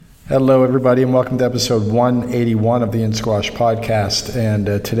Hello, everybody, and welcome to episode 181 of the In Squash podcast. And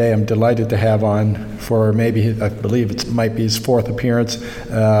today I'm delighted to have on, for maybe, I believe it might be his fourth appearance,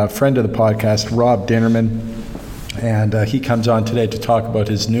 friend of the podcast, Rob Dinnerman. And he comes on today to talk about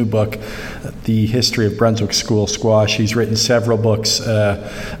his new book, The History of Brunswick School Squash. He's written several books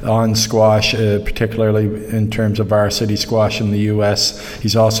on squash, particularly in terms of varsity squash in the U.S.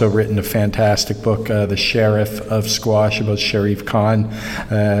 He's also written a fantastic book, The Sheriff of Squash, about Sharif Khan.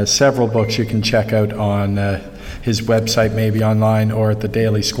 Several books you can check out on his website, maybe online, or at the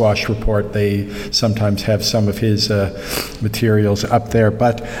Daily Squash Report. They sometimes have some of his materials up there.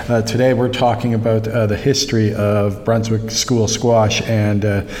 But today we're talking about the history of Brunswick School Squash, and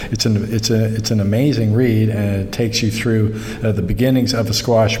it's an amazing read, and it takes you through the beginnings of a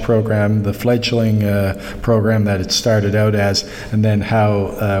squash program, the fledgling program that it started out as, and then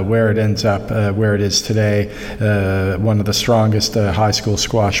how where it ends up, where it is today, one of the strongest high school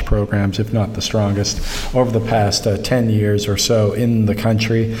squash programs, if not the strongest, over the past 10 years or so in the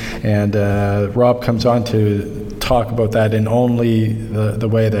country. And Rob comes on to talk about that in only the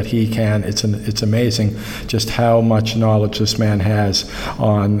way that he can. It's amazing just how much knowledge this man has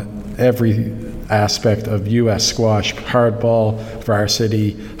on every aspect of U.S. squash, hardball,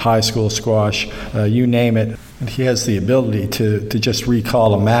 varsity, high school squash, you name it. And he has the ability to just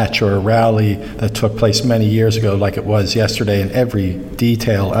recall a match or a rally that took place many years ago like it was yesterday, in every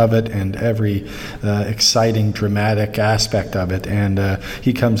detail of it and every exciting, dramatic aspect of it. And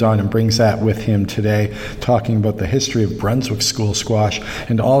he comes on and brings that with him today, talking about the history of Brunswick School Squash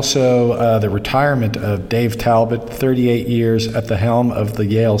and also the retirement of Dave Talbot, 38 years at the helm of the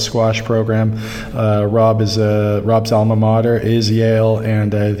Yale squash program. Rob's alma mater is Yale,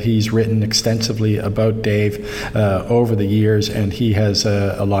 and he's written extensively about Dave over the years, and he has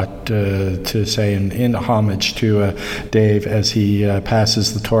a lot to say in homage to Dave as he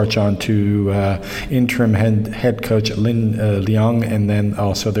passes the torch on to interim head coach Lin Leung, and then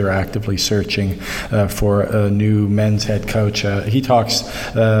also they're actively searching for a new men's head coach. He talks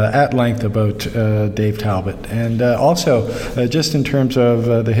at length about Dave Talbot, and also just in terms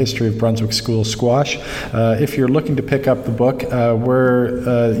of the history of Brunswick School Squash. If you're looking to pick up the book,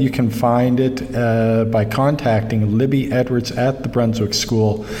 you can find it by contacting Libby Edwards at the Brunswick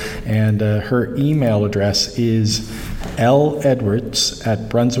School, and her email address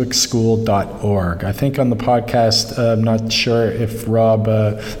isledwards@brunswickschool.org. I think on the podcast, I'm not sure if Rob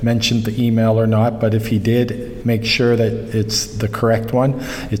mentioned the email or not, but if he did, make sure that it's the correct one.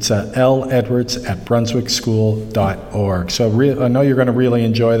 It's ledwards@brunswickschool.org. So I know you're going to really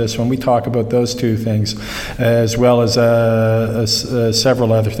enjoy this when we talk about those two things, as well as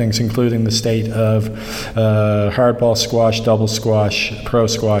several other things, including the state of hardball squash, double squash, pro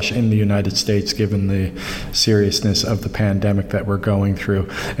squash in the United States, given the seriousness of the pandemic that we're going through.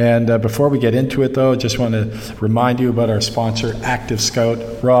 And before we get into it, though, I just want to remind you about our sponsor, Active Scout.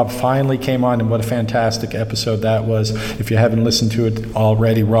 Rob finally came on, and what a fantastic episode that was. If you haven't listened to it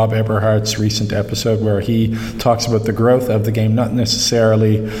already, Rob Eberhardt's recent episode where he talks about the growth of the game, not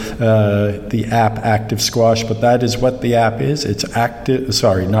necessarily the app Active Squash, but that is what the app is. It's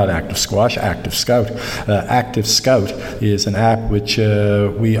not Active Squash, Active Scout. Active Scout is an app which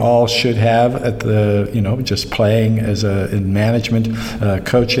we all should have at the, just playing in management,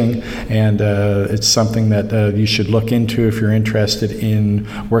 coaching, and it's something that you should look into if you're interested in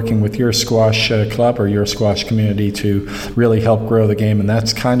working with your squash club or your squash community to really help grow the game. And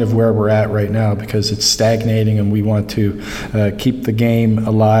that's kind of where we're at right now, because it's stagnating, and we want to keep the game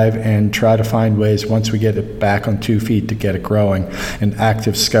alive and try to find ways, once we get it back on 2 feet, to get it growing. And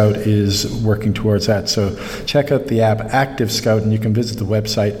Active Scout is working towards that. So check out the app Active Scout, and you can visit the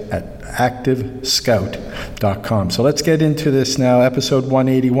website at activescout.com. So let's get into this now. Episode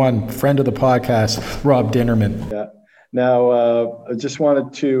 181, friend of the podcast, Rob Dinnerman. Yeah. Now, I just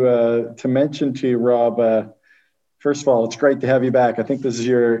wanted to mention to you, Rob, first of all, it's great to have you back. I think this is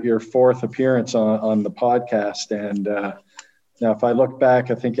your fourth appearance on the podcast. And now, if I look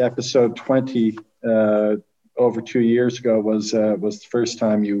back, I think episode 20 over 2 years ago was the first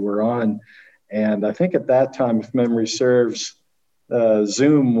time you were on. And I think at that time, if memory serves,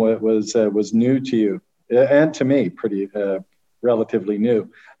 Zoom was new to you and to me, pretty relatively new.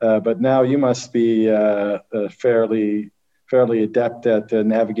 But now you must be fairly adept at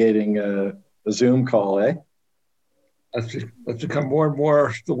navigating a Zoom call, eh? That's become more and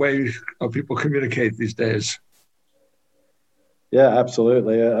more the way people communicate these days. Yeah,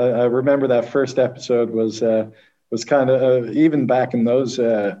 absolutely. I remember that first episode was kind of even back in those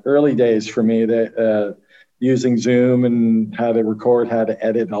early days for me, that using Zoom and how to record, how to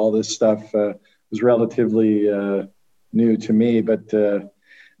edit, all this stuff was relatively new to me. But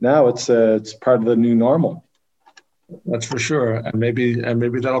now it's part of the new normal. That's for sure, and maybe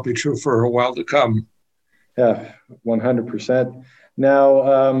that'll be true for a while to come. Yeah, 100%.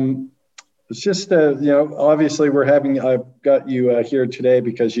 Now, it's just obviously I've got you here today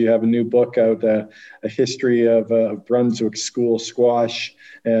because you have a new book out, a history of Brunswick school squash.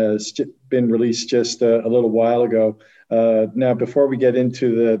 It's been released just a little while ago. Now, before we get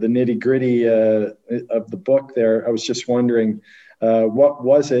into the nitty gritty of the book, there, I was just wondering, what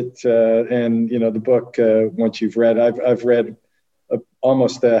was it? And the book, once you've read, I've read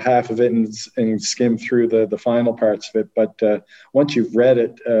almost half of it and skimmed through the final parts of it. But once you've read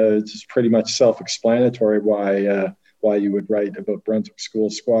it, it's pretty much self-explanatory why you would write about Brunswick school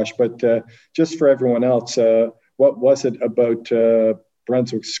squash. But just for everyone else, what was it about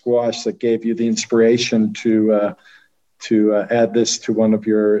Brunswick squash that gave you the inspiration to add this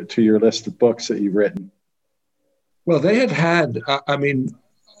to your list of books that you've written? Well, they had.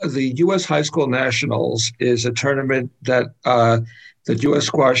 The U.S. High School Nationals is a tournament that U.S.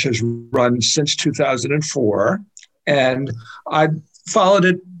 Squash has run since 2004, and I followed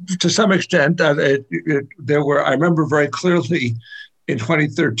it to some extent. I remember very clearly in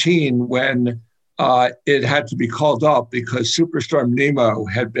 2013 when it had to be called up because Superstorm Nemo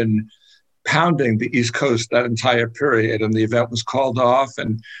had been pounding the East Coast that entire period, and the event was called off,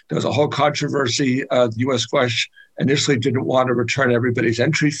 and there was a whole controversy. U.S. Squash initially didn't want to return everybody's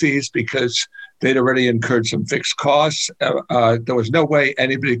entry fees because they'd already incurred some fixed costs. There was no way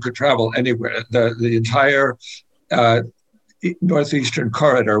anybody could travel anywhere. The entire northeastern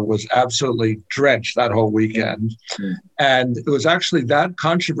corridor was absolutely drenched that whole weekend. Mm. And it was actually that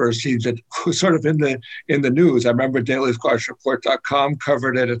controversy that was sort of in the news. I remember DailySquashReport.com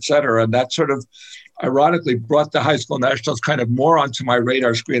covered it, et cetera. And that sort of ironically brought the High School Nationals kind of more onto my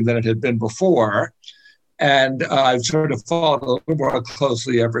radar screen than it had been before. And I've sort of followed a little more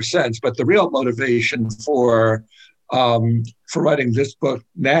closely ever since. But the real motivation for writing this book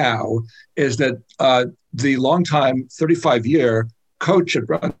now is that the longtime 35-year coach at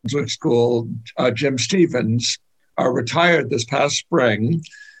Brunswick School, Jim Stevens, retired this past spring.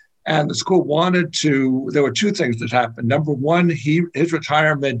 And the school there were two things that happened. Number one, his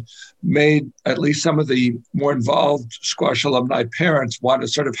retirement made at least some of the more involved squash alumni parents want to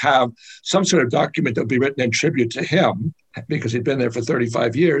sort of have some sort of document that would be written in tribute to him because he'd been there for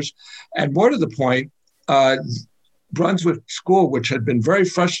 35 years. And more to the point, Brunswick School, which had been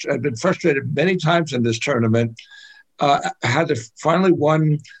frustrated many times in this tournament, had finally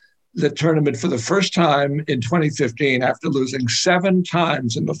won the tournament for the first time in 2015 after losing 7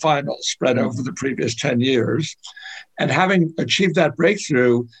 times in the finals spread over the previous 10 years. And having achieved that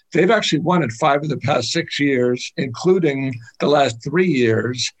breakthrough, they've actually won it 5 of the past 6 years, including the last 3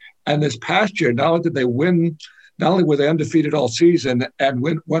 years. And this past year, not only were they undefeated all season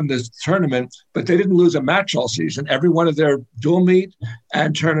and won this tournament, but they didn't lose a match all season. Every one of their dual meet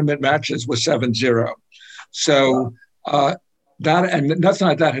and tournament matches was 7-0. So nothing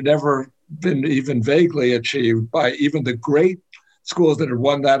like that had ever been even vaguely achieved by even the great schools that had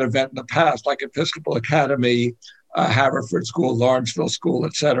won that event in the past, like Episcopal Academy, Haverford School, Lawrenceville School,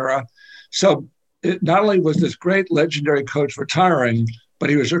 et cetera. So not only was this great legendary coach retiring,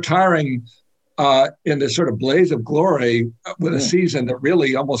 but he was retiring in this sort of blaze of glory with a season that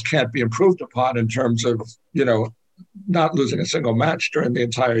really almost can't be improved upon in terms of, not losing a single match during the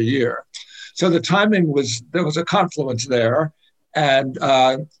entire year. So the timing there was a confluence there. And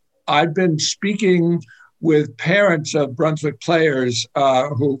I'd been speaking with parents of Brunswick players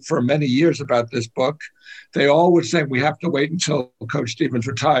who for many years about this book. They all were saying we have to wait until Coach Stevens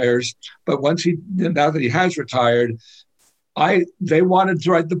retires. But now that he has retired, they wanted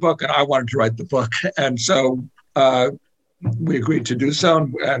to write the book and I wanted to write the book. And so we agreed to do so.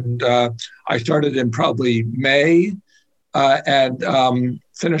 And I started in probably May and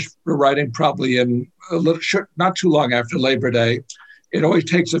finished writing probably in not too long after Labor Day. It always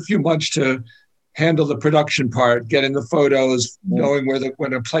takes a few months to handle the production part, getting the photos, knowing where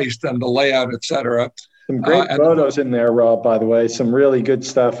to place them, the layout, et cetera. Some great photos in there, Rob, by the way, some really good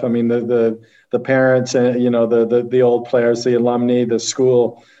stuff. I mean, the parents and, the old players, the alumni, the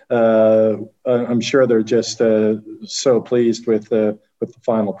school, I'm sure they're just so pleased with the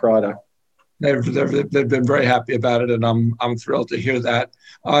final product. They've been very happy about it, and I'm thrilled to hear that.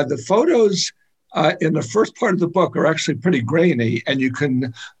 The photos in the first part of the book are actually pretty grainy, and you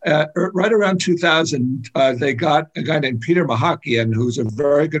can, right around 2000, they got a guy named Peter Mahakian, who's a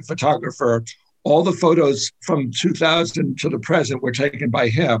very good photographer. All the photos from 2000 to the present were taken by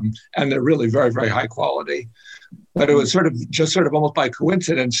him, and they're really very, very high quality. But it was sort of almost by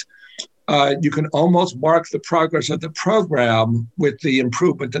coincidence. you can almost mark the progress of the program with the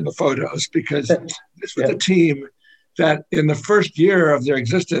improvement in the photos, because this was a team that in the first year of their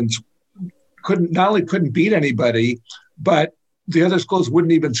existence not only couldn't beat anybody, but the other schools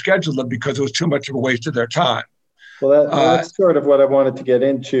wouldn't even schedule them because it was too much of a waste of their time. Well, that's sort of what I wanted to get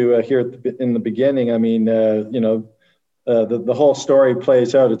into here in the beginning. I mean, the whole story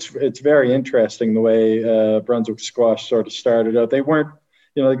plays out. It's very interesting the way Brunswick squash sort of started out. They weren't,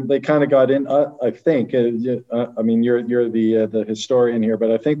 they kind of got in. I think. I mean, you're the historian here, but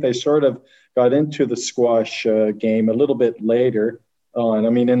I think they sort of got into the squash game a little bit later on. I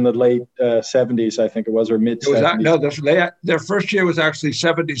mean, in the late 70s, I think it was, or mid 70s. No, their first year was actually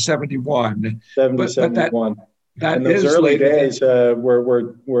 70-71. 70-71. And those early days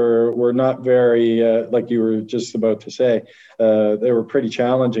were not very, like you were just about to say, they were pretty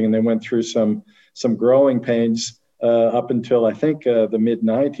challenging, and they went through some growing pains up until I think the mid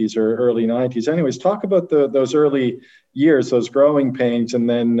 90s or early 90s. Anyways, talk about those early years, those growing pains, and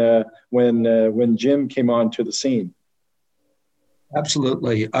then when Jim came onto the scene.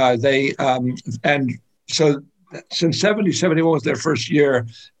 Absolutely. And so since 70-71 was their first year,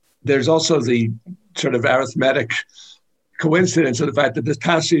 there's also the sort of arithmetic coincidence of the fact that this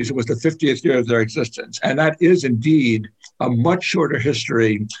past season was the 50th year of their existence. And that is indeed a much shorter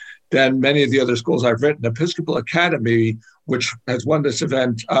history than many of the other schools I've written. Episcopal Academy, which has won this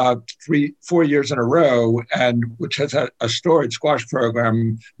event 4 years in a row, and which has had a storied squash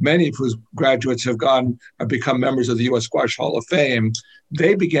program, many of whose graduates have become members of the U.S. Squash Hall of Fame.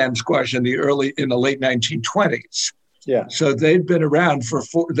 They began squash in the late 1920s. Yeah. So they'd been around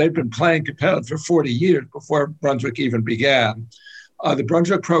they'd been playing competitive for 40 years before Brunswick even began. The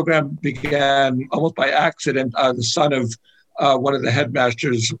Brunswick program began almost by accident. The son of one of the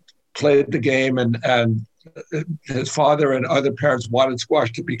headmasters played the game, and his father and other parents wanted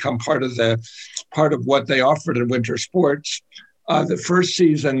squash to become part of what they offered in winter sports. The first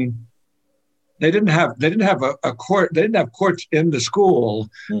season, they didn't have a court. They didn't have courts in the school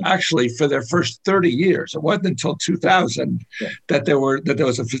actually for their first 30 years. It wasn't until 2000 that there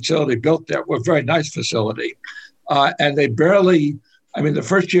was a facility built there, a very nice facility, and they barely. I mean, the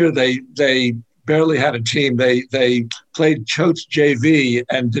first year they barely had a team. They played Choate's JV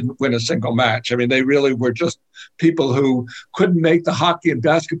and didn't win a single match. I mean, they really were just people who couldn't make the hockey and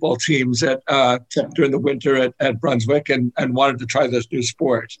basketball teams during the winter at Brunswick and wanted to try this new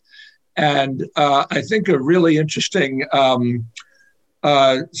sport. And I think a really interesting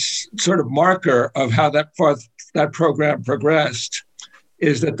sort of marker of how that program progressed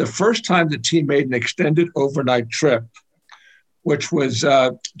is that the first time the team made an extended overnight trip, which was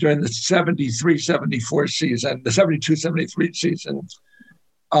during the 73-74 season, the 72-73 season,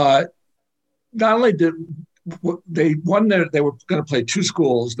 not only did they won they were going to play two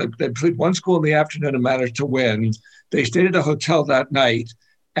schools. They played one school in the afternoon and managed to win. They stayed at a hotel that night.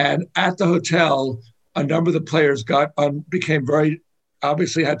 And at the hotel, a number of the players became very,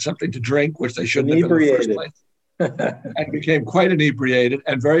 obviously had something to drink, which they shouldn't have in the first place, and became quite inebriated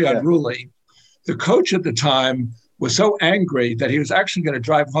and very unruly. The coach at the time was so angry that he was actually going to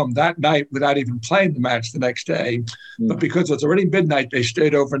drive home that night without even playing the match the next day. But because it was already midnight, they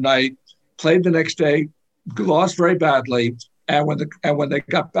stayed overnight, played the next day, lost very badly. And when they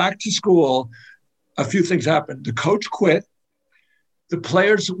got back to school, a few things happened. The coach quit. The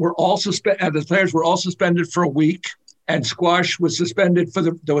players were all suspended for a week, and squash was suspended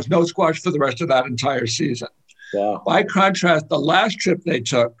there was no squash for the rest of that entire season. Wow. By contrast, the last trip they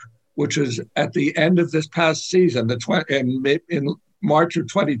took, which was at the end of this past season, in March of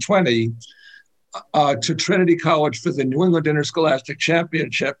 2020, to Trinity College for the New England Interscholastic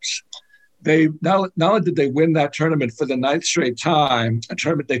Championships. They not only did they win that tournament for the 9th straight time, a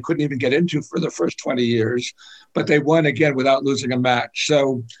tournament they couldn't even get into for the first 20 years, but they won again without losing a match.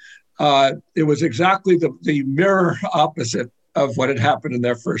 So it was exactly the mirror opposite of what had happened in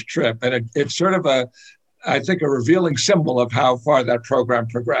their first trip. And it's sort of I think, a revealing symbol of how far that program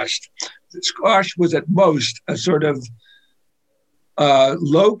progressed. The squash was at most a sort of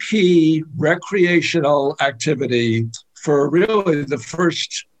low-key recreational activity for really the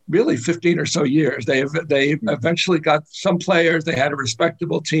first 15 or so years. They eventually got some players. They had a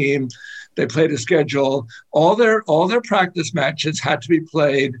respectable team. They played a schedule. All their practice matches had to be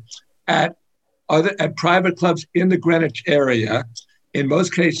played at private clubs in the Greenwich area. In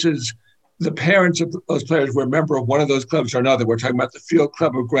most cases, the parents of those players were a member of one of those clubs or another. We're talking about the Field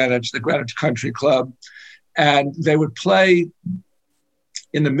Club of Greenwich, the Greenwich Country Club. And they would play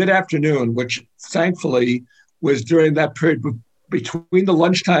in the mid-afternoon, which thankfully was during that period between the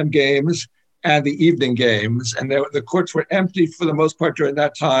lunchtime games and the evening games. And the courts were empty for the most part during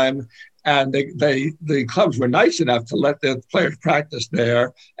that time. And the clubs were nice enough to let the players practice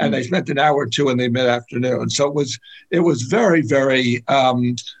there, and they spent an hour or two in the mid-afternoon. So it was very, very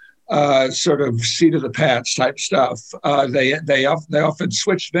sort of seat of the pants type stuff. They often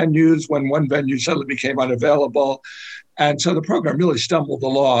switched venues when one venue suddenly became unavailable, and so the program really stumbled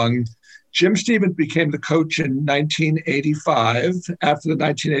along. Jim Stevens became the coach in 1985 after the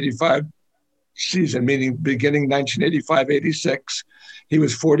 1985 season, meaning beginning 1985-86. He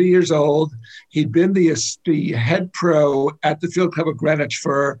was 40 years old. He'd been the head pro at the Field Club of Greenwich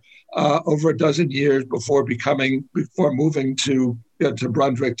for over a dozen years before moving to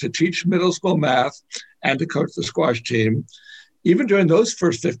Brunswick to teach middle school math and to coach the squash team. Even during those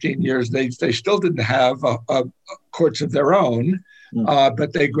first 15 years, they still didn't have courts of their own,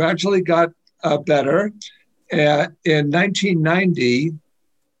 but they gradually got better. In 1990,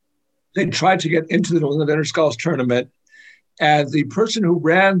 they tried to get into the New England Interscholastic Tournament, and the person who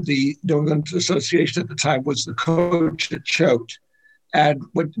ran the New England Association at the time was the coach at Choate. And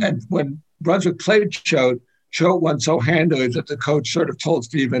when Brunswick played Choate, Choate won so handily that the coach sort of told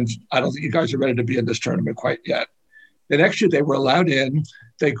Stevens, "I don't think you guys are ready to be in this tournament quite yet." The next year they were allowed in.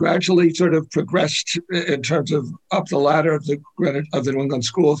 They gradually sort of progressed in terms of up the ladder of the New England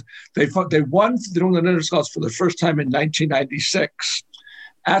schools. They won the New England Interscholastic for the first time in 1996.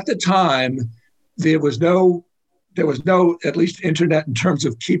 At the time, there was no, at least internet in terms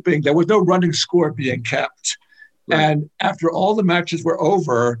of there was no running score being kept. Right. And after all the matches were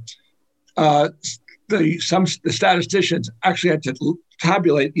over, the statisticians actually had to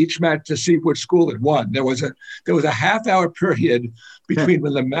tabulate each match to see which school had won. There was a half-hour period between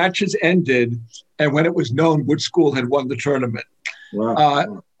when the matches ended and when it was known which school had won the tournament.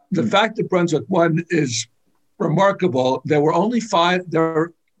 Wow. The fact that Brunswick won is remarkable. There were only five.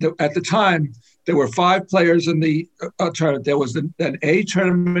 At the time, there were 5 players in the tournament. There was an A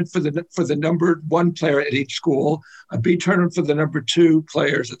tournament for the number 1 player at each school, a B tournament for the number 2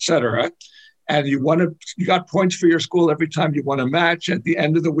 players, etc. And you got points for your school every time you won a match. At the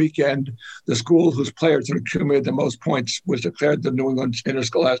end of the weekend, the school whose players had accumulated the most points was declared the New England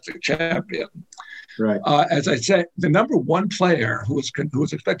Interscholastic champion. Right. As I said, the number 1 player who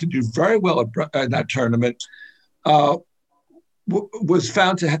was expected to do very well in that tournament was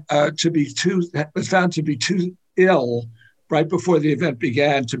found to be too ill right before the event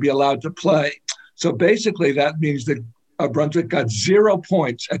began to be allowed to play. So basically, that means that Brunswick got 0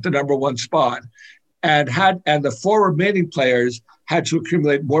 points at the number 1 spot, and the 4 remaining players had to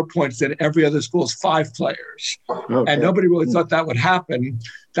accumulate more points than every other school's 5 players. Okay. And nobody really thought that would happen.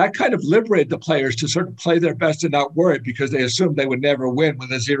 That kind of liberated the players to sort of play their best and not worry, because they assumed they would never win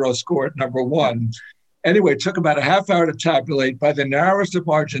with a 0 score at number 1. Anyway, it took about a half hour to tabulate. By the narrowest of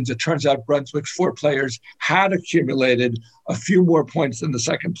margins, it turns out Brunswick's 4 players had accumulated a few more points than the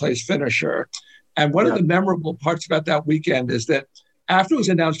second place finisher. And one of the memorable parts about that weekend is that after it was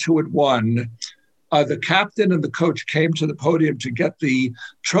announced who had won, the captain and the coach came to the podium to get the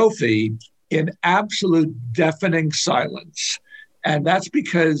trophy in absolute deafening silence. And that's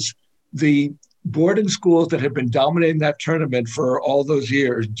because the boarding schools that had been dominating that tournament for all those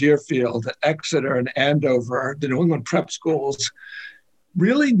years, Deerfield, Exeter, and Andover, the New England prep schools,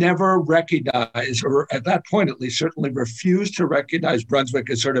 really never recognized, or at that point at least certainly refused to recognize Brunswick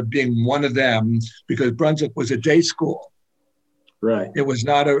as sort of being one of them, because Brunswick was a day school. Right. It was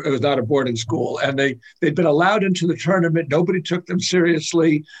not a boarding school, and they'd been allowed into the tournament. Nobody took them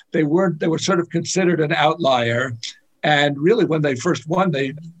seriously. They were sort of considered an outlier, and really when they first won,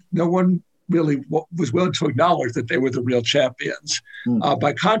 no one really was willing to acknowledge that they were the real champions.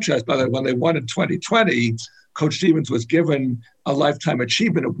 By contrast, by the way, when they won in 2020, Coach Stevens was given a Lifetime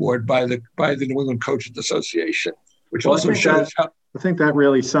Achievement Award by the New England Coaches Association, which also shows how. I think that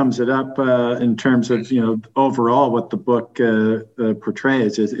really sums it up in terms of overall what the book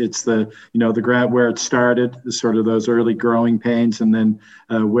portrays. It's the the where it started, sort of those early growing pains, and then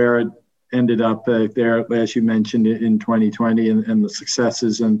where it ended up there, as you mentioned, in 2020, and the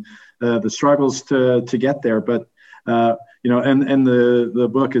successes and the struggles to get there. But and the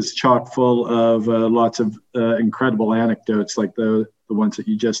book is chock full of lots of incredible anecdotes like the ones that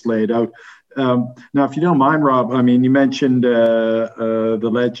you just laid out. Now, if you don't mind, Rob, I mean, you mentioned the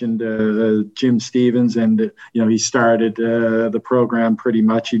legend Jim Stevens, and he started the program pretty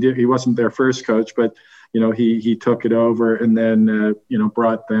much. He wasn't their first coach, but he took it over, and then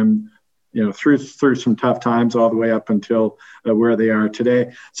brought them through some tough times all the way up until where they are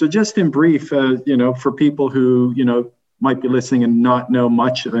today. So just in brief, for people who might be listening and not know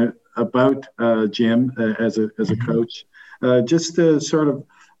much about Jim as a coach, just to sort of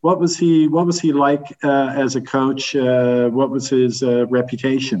What was he like as a coach? What was his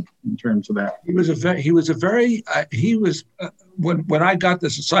reputation in terms of that? When I got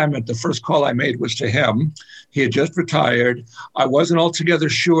this assignment, the first call I made was to him. He had just retired. I wasn't altogether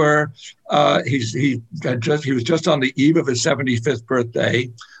sure. He was just on the eve of his 75th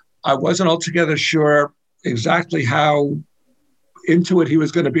birthday. I wasn't altogether sure exactly how into it he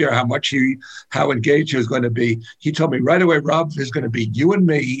was going to be, or how engaged he was going to be. He told me right away, Rob, there's going to be you and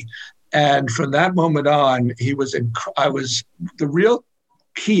me. And from that moment on, the real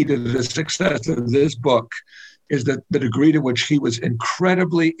key to the success of this book is the degree to which he was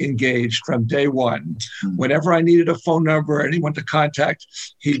incredibly engaged from day one. Whenever I needed a phone number or anyone to contact,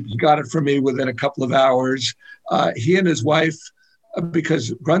 he got it from me within a couple of hours. He and his wife,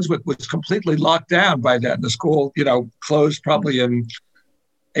 because Brunswick was completely locked down by then. The school, closed probably in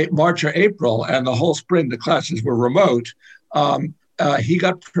March or April, and the whole spring the classes were remote. He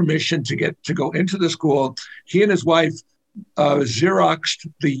got permission to go into the school. He and his wife Xeroxed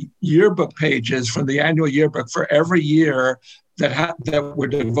the yearbook pages from the annual yearbook for every year that were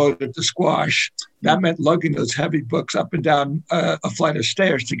devoted to squash. That meant lugging those heavy books up and down a flight of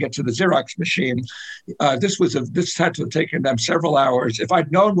stairs to get to the Xerox machine. This had to have taken them several hours. If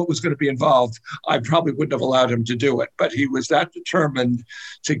I'd known what was going to be involved, I probably wouldn't have allowed him to do it. But he was that determined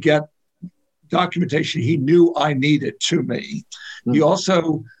to get documentation he knew I needed to me. He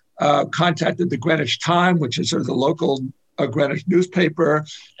also contacted the Greenwich Time, which is sort of the local Greenwich newspaper,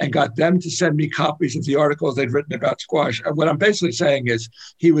 and got them to send me copies of the articles they'd written about squash. And what I'm basically saying is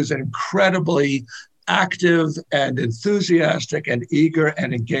he was an incredibly active and enthusiastic and eager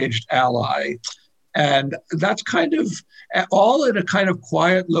and engaged ally. And that's kind of all in a kind of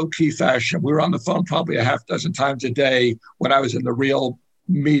quiet, low-key fashion. We were on the phone probably a half dozen times a day when I was in the real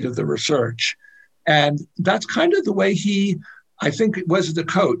meat of the research. And that's kind of the way I think it was the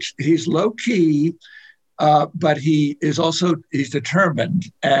coach. He's low-key, but he's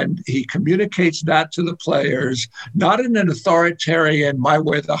determined, and he communicates that to the players, not in an authoritarian, my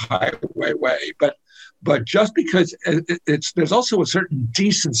way, the highway way, but just because there's also a certain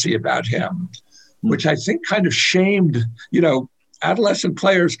decency about him, which I think kind of shamed, adolescent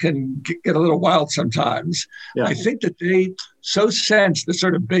players can get a little wild sometimes. Yeah. I think that they so sensed the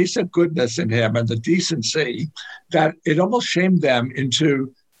sort of basic goodness in him and the decency that it almost shamed them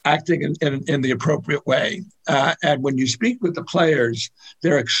into acting in the appropriate way. And when you speak with the players,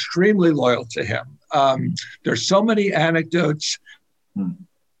 they're extremely loyal to him. There's so many anecdotes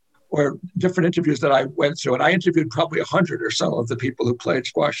or different interviews that I went through, and I interviewed probably 100 or so of the people who played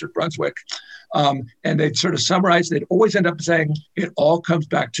squash at Brunswick. And they'd sort of summarize, they'd always end up saying, it all comes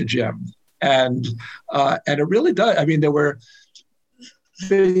back to Jim. And it really does. I mean, there were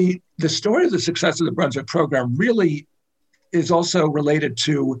the story of the success of the Brunswick program really is also related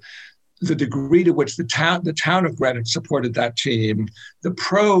to the degree to which the town of Greenwich supported that team. The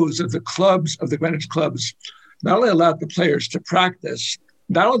pros of the clubs, of the Greenwich clubs, not only allowed the players to practice,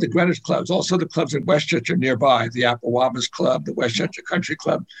 not only the Greenwich clubs, also the clubs in Westchester nearby, the Appowamas Club, the Westchester Country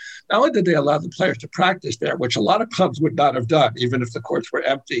Club. Not only did they allow the players to practice there, which a lot of clubs would not have done, even if the courts were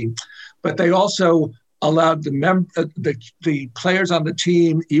empty, but they also allowed the players on the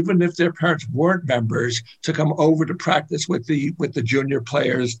team, even if their parents weren't members, to come over to practice with the junior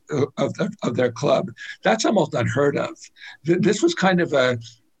players of their club. That's almost unheard of. This was kind of a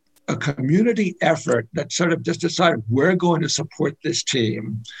community effort that sort of just decided we're going to support this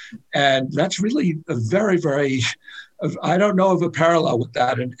team. And that's really a very, very, I don't know of a parallel with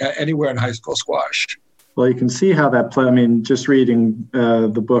that anywhere in high school squash. Well, you can see how that play. I mean, just reading the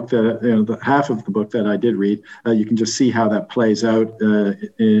book the half of the book that I did read, you can just see how that plays out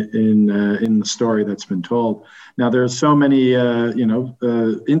in the story that's been told. Now, there are so many,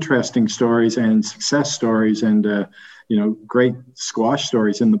 interesting stories and success stories and great squash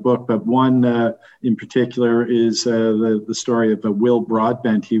stories in the book. But one in particular is the story of Will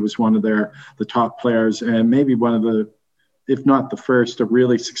Broadbent. He was one of the top players, and maybe one of the, if not the first, a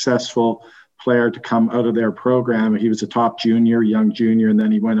really successful player to come out of their program. He was a top young junior, and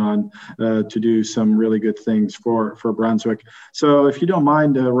then he went on to do some really good things for Brunswick. So if you don't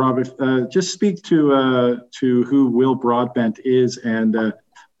mind, Robert, just speak to who Will Broadbent is and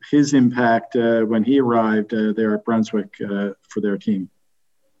his impact when he arrived there at Brunswick for their team.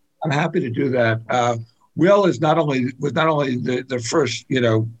 I'm happy to do that. Will was not only the first,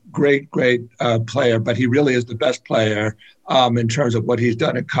 great player, but he really is the best player in terms of what he's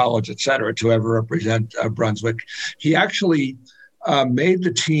done in college, et cetera, to ever represent Brunswick. He actually made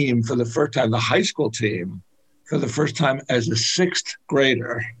the team for the first time, the high school team, for the first time as a sixth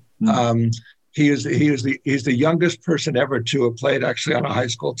grader. he's the youngest person ever to have played actually on a high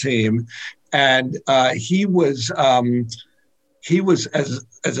school team, and he was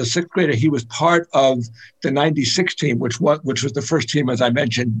as a sixth grader, he was part of the '96 team, which was the first team, as I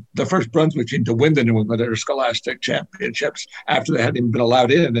mentioned, the first Brunswick team to win the New England Interscholastic Championships after they hadn't even been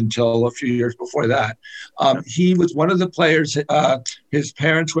allowed in until a few years before that. He was one of the players. His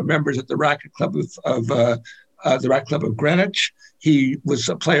parents were members at the Racquet Club of Greenwich. He was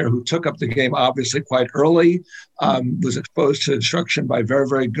a player who took up the game obviously quite early, was exposed to instruction by very,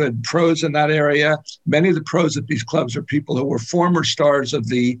 very good pros in that area. Many of the pros at these clubs are people who were former stars on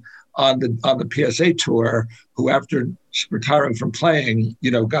the PSA tour, who after retiring from playing,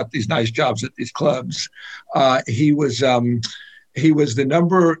 got these nice jobs at these clubs. He was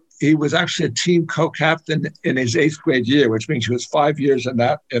actually a team co-captain in his 8th grade year, which means he was 5 years in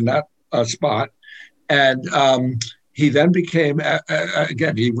that spot. And he then became,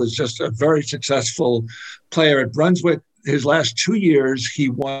 again, he was just a very successful player at Brunswick. His last 2 years, he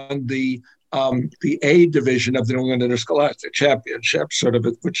won the A division of the New England Interscholastic Championship,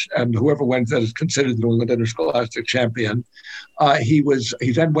 and whoever wins that is considered the New England Interscholastic Champion. He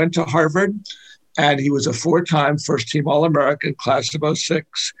then went to Harvard, and he was a 4-time first-team All-American, class of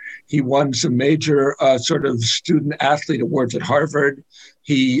 '06. He won some major student athlete awards at Harvard.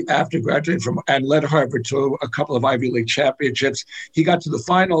 He, after graduating and led Harvard to a couple of Ivy League championships, he got to the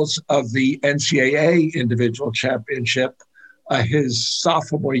finals of the NCAA individual championship his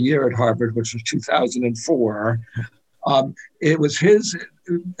sophomore year at Harvard, which was 2004. It was his,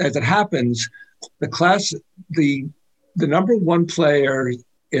 as it happens, the number one player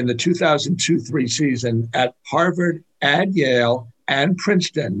in the 2002-03 season at Harvard and Yale and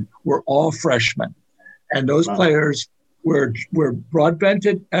Princeton were all freshmen. And those players were Broadbent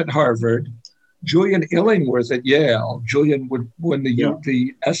at Harvard, Julian Illingworth at Yale. Julian would win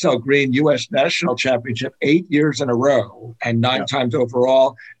the SL Green U.S. National Championship 8 years in a row and 9 times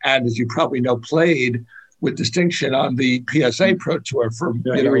overall. And as you probably know, played with distinction on the PSA Pro Tour for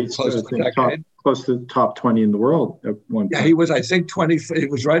close to a decade. Close to the top 20 in the world at one point. Yeah, he was, I think, 20.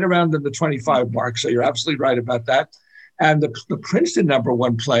 It was right around the 25 mark. So you're absolutely right about that. And the Princeton number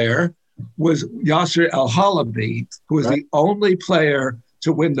one player was Yasser El-Halaby, who was the only player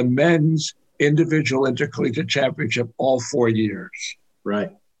to win the men's individual intercollegiate championship all 4 years.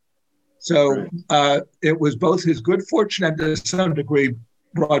 Right. So it was both his good fortune and to some degree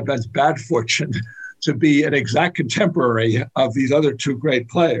Broadbent's bad fortune to be an exact contemporary of these other two great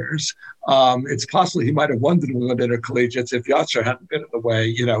players. It's possible he might have won the New England Intercollegiates if Yasser hadn't been in the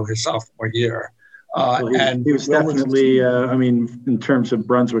way, his sophomore year. And he was definitely, in terms of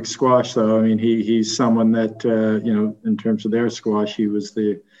Brunswick squash, though, he's someone that, in terms of their squash, he was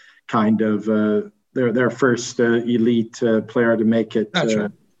the kind of their first elite player to make it. That's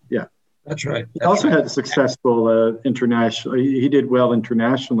right. Yeah. That's right. He also had a successful international. He did well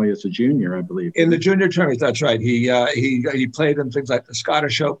internationally as a junior, I believe. In the junior tournament, that's right. He played in things like the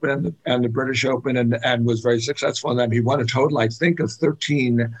Scottish Open and the British Open and was very successful in them. He won a total, I think, of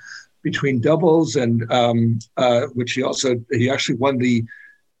 13 between doubles and which he actually won the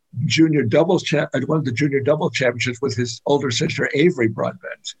junior doubles championships with his older sister Avery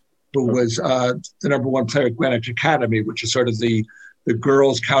Broadbent, who was the number one player at Greenwich Academy, which is sort of the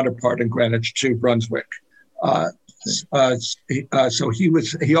girls' counterpart in Greenwich to Brunswick. So he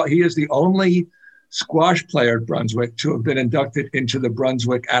is the only squash player at Brunswick to have been inducted into the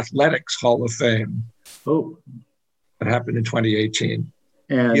Brunswick Athletics Hall of Fame. Oh, that happened in 2018.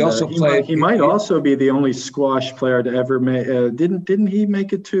 And he also played. He might also be the only squash player to ever make. Didn't he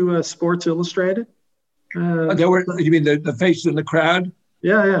make it to Sports Illustrated? There were. You mean the faces in the crowd?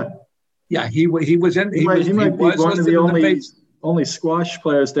 Yeah. He was in. He might be one of the only squash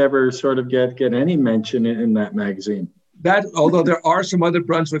players to ever sort of get any mention in that magazine. Although there are some other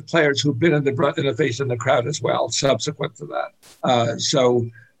Brunswick players who've been in the face in the crowd as well, subsequent to that.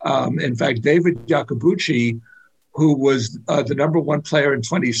 In fact, David Iacobucci, who was the number one player in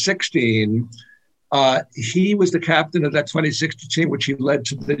 2016, he was the captain of that 2016 team, which he led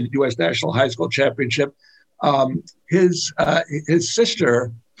to the U.S. National High School Championship. His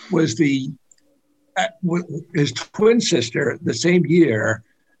sister was his twin sister the same year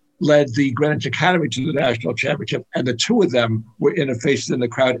led the Greenwich Academy to the national championship, and the two of them were in a Faces in the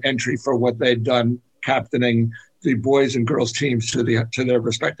Crowd entry for what they'd done captaining the boys and girls teams to their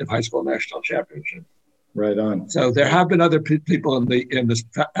respective high school national championship. Right on. So there have been other people in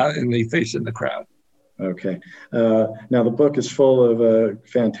the Face in the Crowd. Okay. Now the book is full of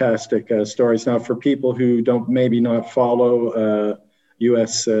fantastic stories. Now, for people who don't maybe not follow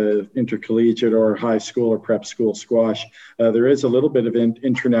U.S. intercollegiate or high school or prep school squash. There is a little bit of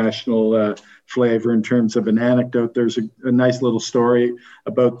international flavor in terms of an anecdote. There's a nice little story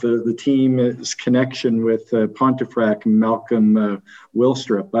about the team's connection with Pontefract and Malcolm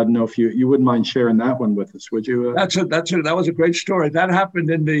Willstrop. I don't know if you wouldn't mind sharing that one with us, would you? That was a great story. That happened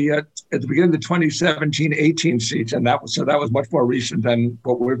in the at the beginning of the 2017-18 season. That was much more recent than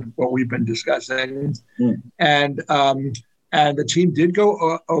what we've been discussing. And the team did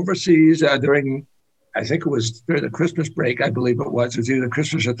go overseas during, I think it was during the Christmas break, I believe it was. It was either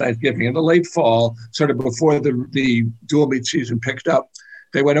Christmas or Thanksgiving in the late fall, sort of before the dual meet season picked up.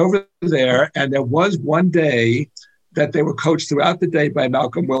 They went over there, and there was one day that they were coached throughout the day by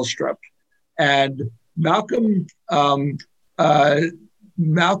Malcolm Willstrop. And Malcolm can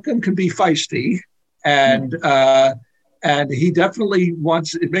be feisty, and he definitely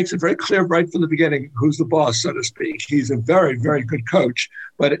it makes it very clear right from the beginning who's the boss, so to speak. He's a very, very good coach,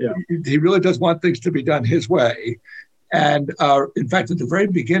 but he really does want things to be done his way. And in fact, at the very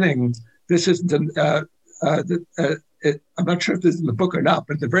beginning, this isn't, I'm not sure if this is in the book or not,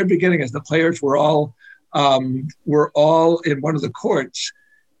 but at the very beginning, as the players were all in one of the courts,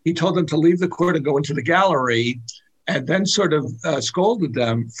 he told them to leave the court and go into the gallery, and then sort of scolded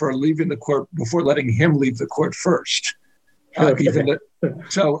them for leaving the court before letting him leave the court first.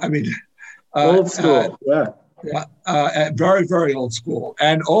 So, I mean, old school, very, very old school,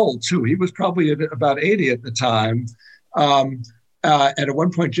 and old too. He was probably about 80 at the time. And at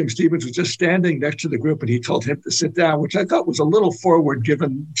one point, Jim Stevens was just standing next to the group, and he told him to sit down, which I thought was a little forward,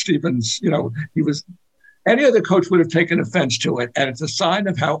 given Stevens. Any other coach would have taken offense to it, and it's a sign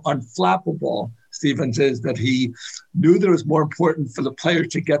of how unflappable Stevens is, that he knew that it was more important for the players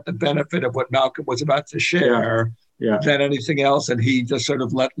to get the benefit of what Malcolm was about to share. Than anything else, and he just sort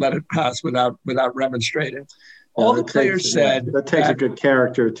of let it pass without remonstrating. All the players said that takes a good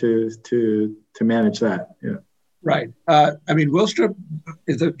character to manage that. Yeah, right. I mean, Mr.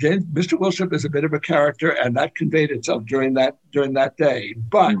 Willstrop is a bit of a character, and that conveyed itself during that day.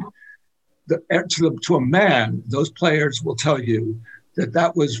 But to a man, those players will tell you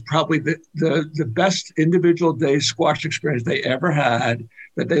that was probably the best individual day squash experience they ever had,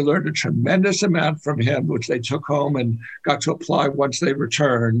 that they learned a tremendous amount from him, which they took home and got to apply once they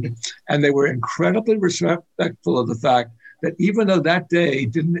returned. And they were incredibly respectful of the fact that even though that day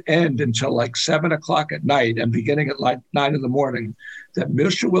didn't end until like 7 o'clock at night and beginning at like 9 in the morning, that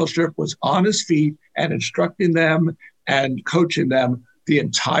Mr. Willstrop was on his feet and instructing them and coaching them the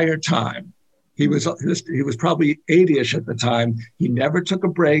entire time. He was probably 80-ish at the time. He never took a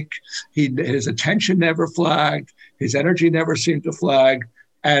break. His attention never flagged. His energy never seemed to flag.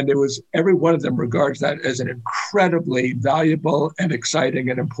 And every one of them regards that as an incredibly valuable and exciting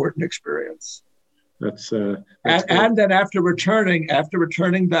and important experience. That's and then after returning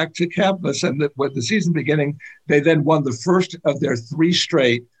back to campus and with the season beginning, they then won the first of their 3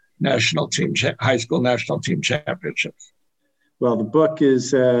 straight high school national team championships. Well, the book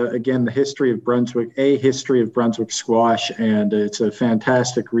is, again, The History of Brunswick, A History of Brunswick Squash, and it's a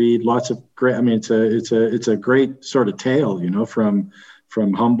fantastic read. Lots of great, I mean, it's a great sort of tale,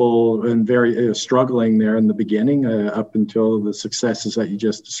 from humble and very struggling there in the beginning up until the successes that you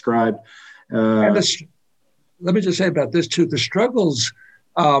just described. Let me just say about this, too. The struggles,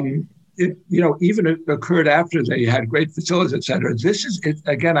 even occurred after they had great facilities, et cetera. This is,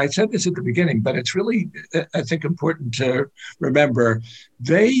 again, I said this at the beginning, but it's really, I think, important to remember.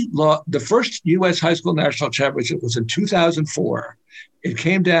 The first U.S. high school national championship was in 2004. It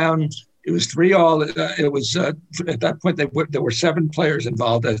came down, it was 3-all. It was, at that point, there were 7 players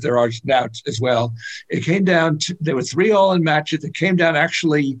involved, as there are now as well. It came down there were 3-all in matches. It came down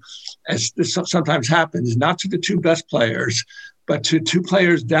actually, as this sometimes happens, not to the 2 best players, but to 2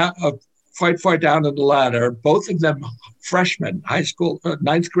 players down, quite far down on the ladder, both of them freshmen, high school,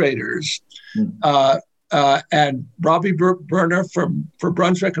 9th graders, and Robbie Berner for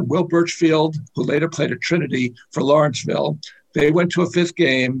Brunswick and Will Birchfield, who later played at Trinity for Lawrenceville. They went to a 5th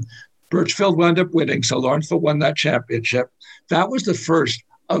game. Birchfield wound up winning, so Lawrenceville won that championship. That was the first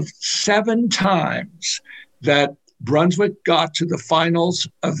of 7 times that Brunswick got to the finals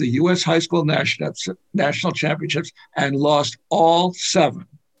of the U.S. High School National Championships and lost all 7.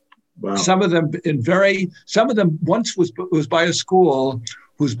 Wow. Some of them once was by a school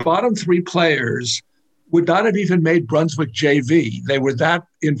whose bottom 3 players would not have even made Brunswick JV. They were that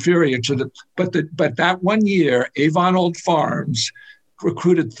inferior to but that one year, Avon Old Farms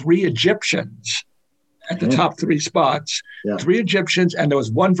recruited 3 Egyptians at the top three spots, Yeah. 3 Egyptians, and there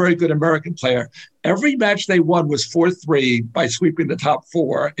was 1 very good American player. Every match they won was 4-3 by sweeping the top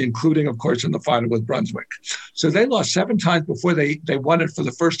 4, including, of course, in the final with Brunswick. So they lost 7 times before they won it for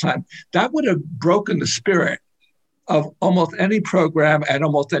the first time. That would have broken the spirit of almost any program and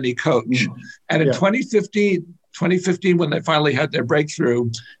almost any coach. Mm-hmm. And in 2015, when they finally had their breakthrough,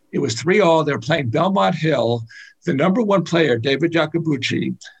 it was 3-3. They were playing Belmont Hill. The number 1 player, David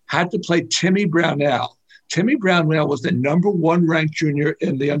Iacobucci, had to play Timmy Brownell. Timmy Brownell was the number 1 ranked junior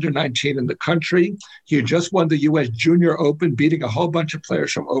in the under-19 in the country. He had just won the U.S. Junior Open, beating a whole bunch of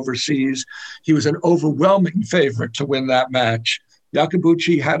players from overseas. He was an overwhelming favorite to win that match.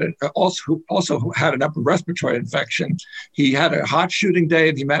 Iacobucci had also had an upper respiratory infection. He had a hot shooting day,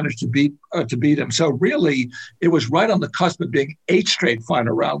 and he managed to beat him. So really, it was right on the cusp of being 8 straight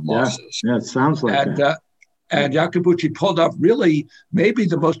final round losses. Yeah, it sounds like that. And Iacobucci pulled off really maybe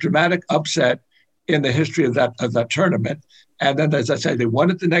the most dramatic upset in the history of that tournament. And then, as I say, they won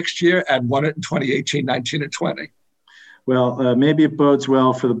it the next year and won it in 2018, 19, and 20. Well, maybe it bodes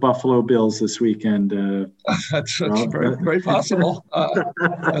well for the Buffalo Bills this weekend. That's very, very possible.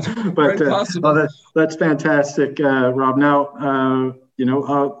 Very possible. That's fantastic, Rob. Now,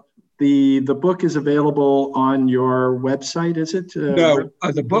 the book is available on your website, is it? No,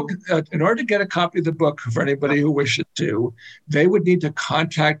 the book, in order to get a copy of the book for anybody who wishes to, they would need to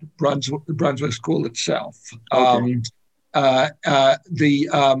contact Brunswick School itself. Okay. There's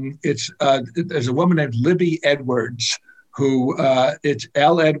a woman named Libby Edwards who it's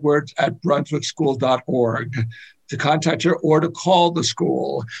ledwards@brunswickschool.org to contact her or to call the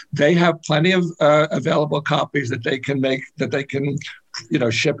school. They have plenty of available copies that they can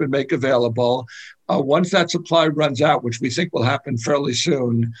ship and make available. Once that supply runs out, which we think will happen fairly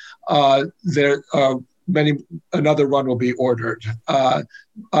soon, another run will be ordered.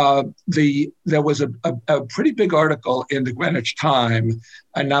 There was a pretty big article in the Greenwich Time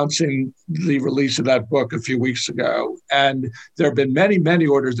announcing the release of that book a few weeks ago. And there have been many, many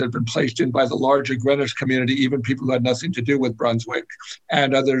orders that have been placed in by the larger Greenwich community, even people who had nothing to do with Brunswick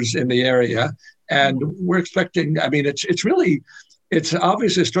and others in the area. And we're expecting, it's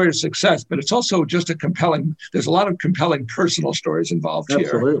obviously a story of success, but it's also just there's a lot of compelling personal stories involved here.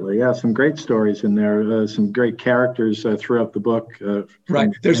 Absolutely. Yeah. Some great stories in there. Some great characters throughout the book. Right.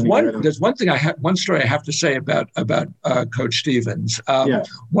 There's one story I have to say about Coach Stevens.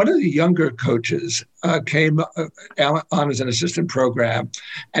 One of the younger coaches came on as an assistant program,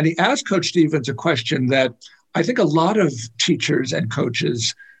 and he asked Coach Stevens a question that I think a lot of teachers and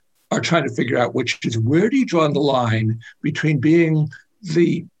coaches are trying to figure out, which is, where do you draw the line between being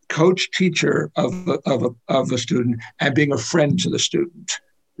the coach teacher of a student and being a friend to the student?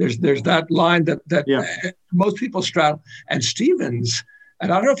 There's that line that most people straddle. And Stevens,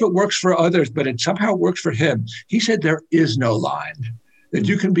 and I don't know if it works for others, but it somehow works for him. He said there is no line, that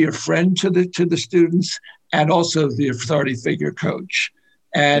you can be a friend to the students and also the authority figure coach.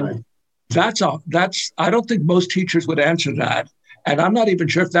 And that's I don't think most teachers would answer that. And I'm not even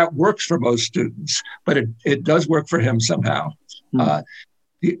sure if that works for most students, but it does work for him somehow. The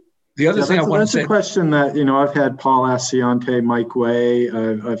other thing I want to say— that's a question that, I've had Paul Asciante, Mike Way,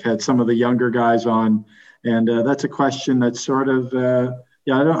 I've had some of the younger guys on, and that's a question that's sort of,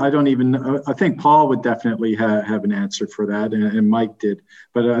 I don't even know. I think Paul would definitely have an answer for that, and Mike did.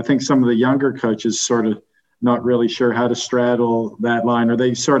 But I think some of the younger coaches sort of not really sure how to straddle that line, or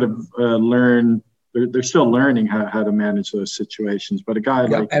they sort of learn. They're still learning how to manage those situations. But a guy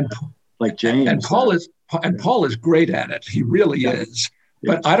like James and Paul is great at it. He really is.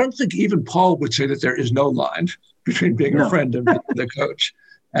 Yes. But I don't think even Paul would say that there is no line between being a friend and being the coach.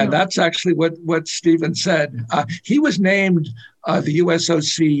 And that's actually what Stephen said. He was named the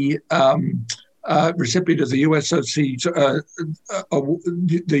USOC recipient of the USOC,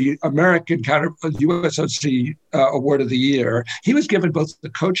 the American USOC Award of the Year. He was given both the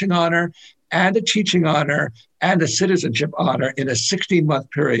coaching honor and a teaching honor and a citizenship honor in a 16-month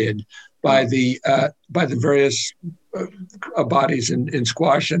period by the various bodies in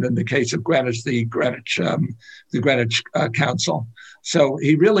squash, and in the case of Greenwich, the Greenwich Council. So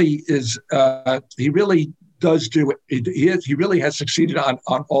he really is. He really does do it. He really has succeeded on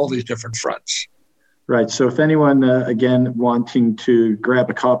all these different fronts. Right. So if anyone, again, wanting to grab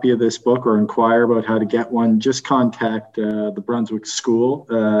a copy of this book or inquire about how to get one, just contact the Brunswick School,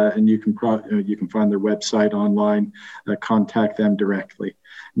 and you can find their website online. Contact them directly.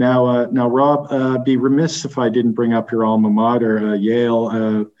 Now, Rob, be remiss if I didn't bring up your alma mater,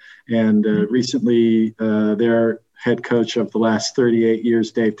 Yale, and recently there head coach of the last 38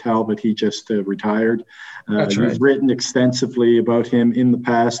 years, Dave Talbot. He just retired. That's right. You've written extensively about him in the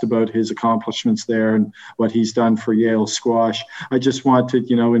past, about his accomplishments there and what he's done for Yale squash. I just wanted,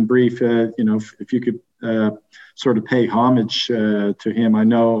 in brief, if you could sort of pay homage to him. I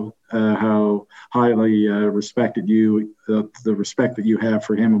know how highly respected the respect that you have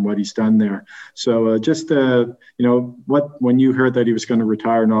for him and what he's done there. So when you heard that he was going to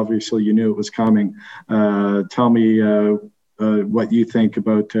retire, and obviously you knew it was coming, tell me what you think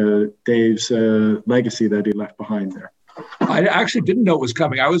about Dave's legacy that he left behind there. I actually didn't know it was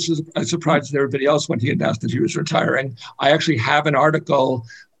coming. I was as surprised as everybody else when he announced that he was retiring. I actually have an article,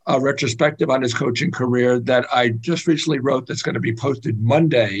 a retrospective on his coaching career that I just recently wrote that's going to be posted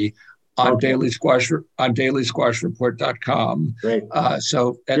Monday on dailysquashreport.com. Great. Give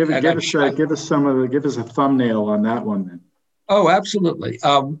us a thumbnail on that one then. Oh, absolutely.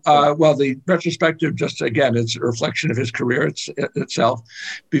 Well, the retrospective, just again, it's a reflection of his career itself.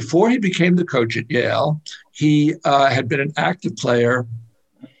 Before he became the coach at Yale, he had been an active player.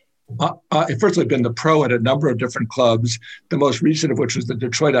 First, had been the pro at a number of different clubs, the most recent of which was the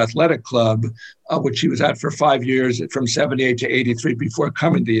Detroit Athletic Club, which he was at for 5 years from 78 to 83 before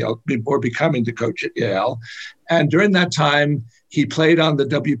becoming the coach at Yale. And during that time, he played on the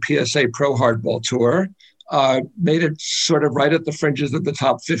WPSA Pro Hardball Tour, made it sort of right at the fringes of the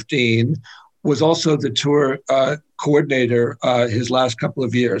top 15, was also the tour coordinator his last couple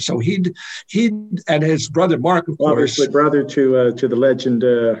of years. So he and his brother Mark, of course, obviously brother to the legend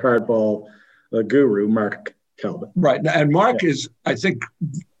hardball guru Mark Talbot. Right, and Mark is, I think,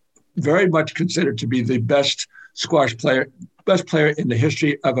 very much considered to be the best player in the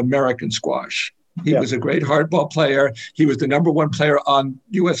history of American squash. He was a great hardball player. He was the number one player on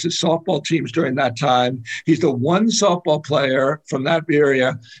U.S.'s softball teams during that time. He's the one softball player from that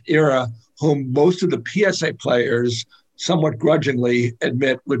era whom most of the PSA players somewhat grudgingly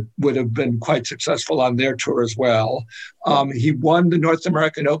admit would have been quite successful on their tour as well. He won the North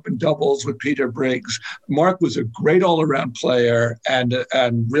American Open doubles with Peter Briggs. Mark was a great all-around player and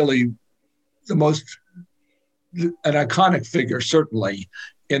really an iconic figure, certainly,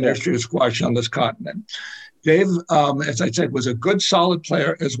 in the history of squash on this continent. Dave, as I said, was a good, solid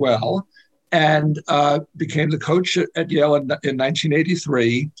player as well, and became the coach at Yale in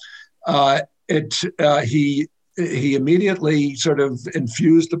 1983. He immediately sort of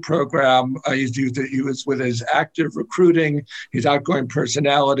infused the program. He was with his active recruiting, his outgoing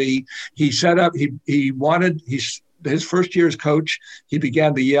personality. He set up. His first year as coach, he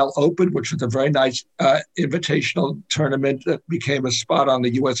began the Yale Open, which was a very nice invitational tournament that became a spot on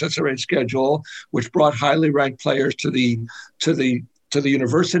the USSRA schedule, which brought highly ranked players to the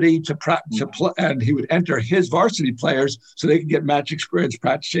university to play, and he would enter his varsity players so they could get match experience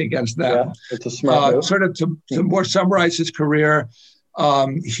practicing against them. Yeah, it's a smart move. Sort of to more summarize his career,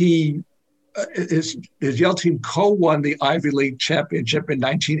 his Yale team co-won the Ivy League championship in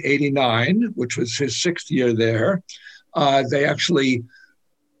 1989, which was his 6th year there. They actually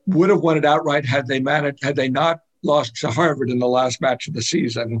would have won it outright had they not lost to Harvard in the last match of the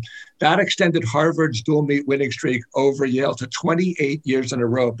season. That extended Harvard's dual meet winning streak over Yale to 28 years in a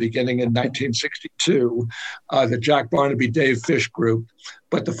row, beginning in 1962, the Jack Barnaby, Dave Fish group.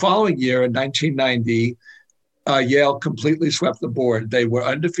 But the following year, in 1990, Yale completely swept the board. They were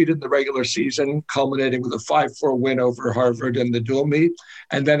undefeated in the regular season, culminating with a 5-4 win over Harvard in the dual meet.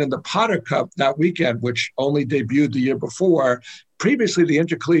 And then in the Potter Cup that weekend, which only debuted the year before, previously the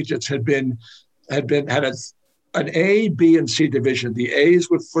intercollegiates had an A, B, and C division. The A's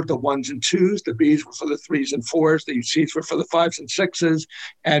were for the 1s and 2s, the B's were for the 3s and 4s, the C's were for the 5s and 6s,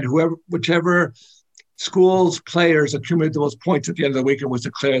 and whichever school's players accumulated the most points at the end of the weekend was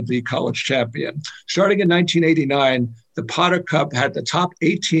declared the college champion. Starting in 1989, the Potter Cup had the top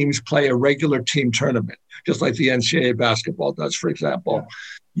 8 teams play a regular team tournament, just like the NCAA basketball does, for example.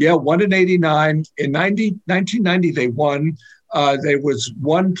 Yale won in 89. In 1990, they won. There was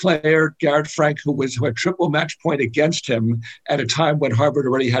one player, Garrett Frank, who had triple match point against him at a time when Harvard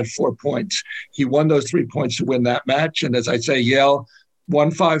already had 4 points. He won those 3 points to win that match. And as I say, Yale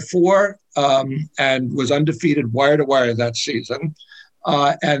won 5-4 and was undefeated wire to wire that season.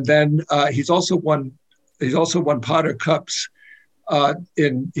 And then he's also won Potter Cups.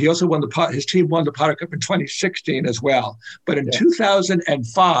 His team won the Potter Cup in 2016 as well. But in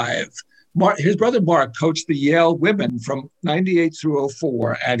 2005, his brother Mark coached the Yale women from 98 through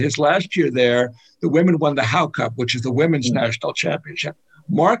 04. And his last year there, the women won the Howe Cup, which is the women's national championship.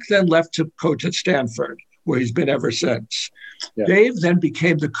 Mark then left to coach at Stanford, where he's been ever since. Yeah. Dave then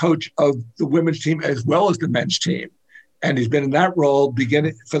became the coach of the women's team as well as the men's team. And he's been in that role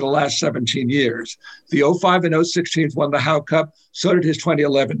beginning for the last 17 years. The 05 and 06 teams won the Howe Cup. So did his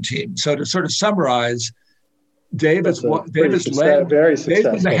 2011 team. So to sort of summarize, David's been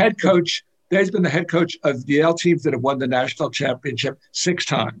the head coach. Dave's been the head coach of the Yale teams that have won the national championship 6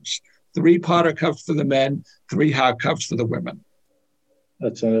 times. 3 Potter Cups for the men, 3 Howe Cups for the women.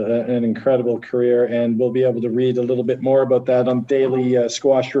 That's an incredible career, and we'll be able to read a little bit more about that on Daily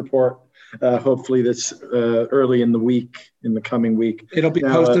Squash Report. Hopefully, this early in the coming week. It'll be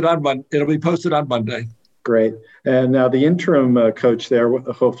posted on Monday. It'll be posted on Monday. Great. And now the interim coach there.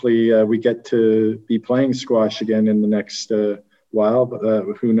 Hopefully, we get to be playing squash again in the next while.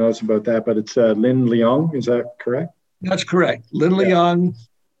 Who knows about that? But it's Lin Leong. Is that correct? That's correct. Lin Leong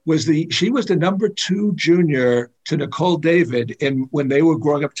was the number 2 junior to Nicole David when they were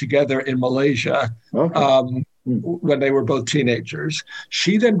growing up together in Malaysia. Okay. When they were both teenagers.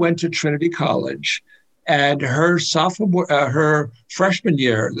 She then went to Trinity College, and her freshman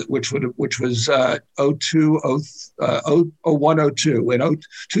year, which was 2002, in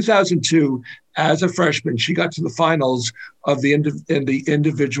 2002, as a freshman, she got to the finals of the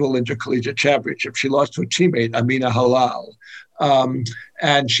individual intercollegiate championship. She lost to a teammate, Amina Halal.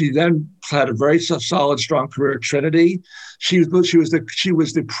 And she then had a very solid, strong career at Trinity. She was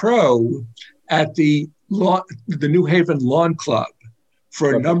the pro at the New Haven Lawn Club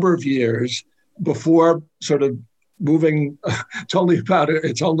for a number of years before sort of moving. It's only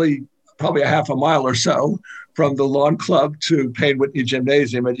probably a half a mile or so from the lawn club to Payne Whitney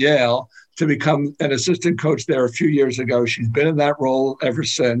Gymnasium at Yale to become an assistant coach there a few years ago. She's been in that role ever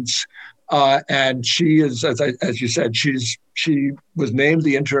since. And she is, as you said, she was named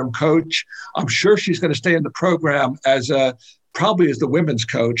the interim coach. I'm sure she's going to stay in the program probably as the women's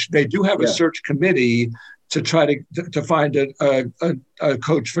coach. They do have a search committee to try to find a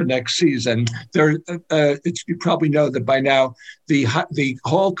coach for next season. You probably know that by now the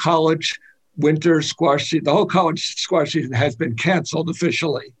whole college winter squash season, the whole college squash season has been canceled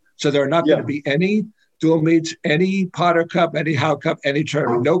officially. So there are not going to be any dual meets, any Potter Cup, any Howe Cup, any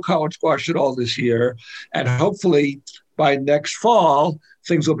tournament, no college squash at all this year. And hopefully by next fall,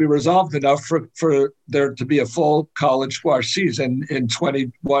 things will be resolved enough for there to be a full college squash season in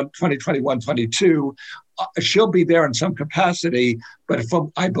 2021-22. She'll be there in some capacity, but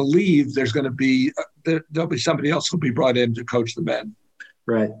I believe there's going to be there'll be somebody else who'll be brought in to coach the men.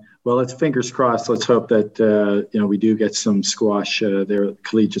 Right. Well, let's fingers crossed. Let's hope that we do get some squash there,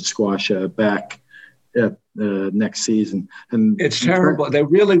 collegiate squash back next season. And it's terrible. There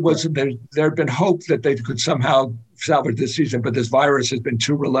really wasn't. There had been hope that they could somehow salvage this season, but this virus has been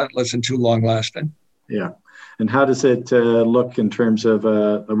too relentless and too long lasting. Yeah. And how does it look in terms of?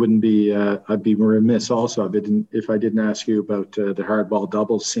 I'd be remiss also if I didn't ask you about the hardball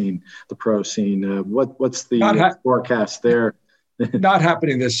doubles scene, the pro scene. What's the forecast there? Not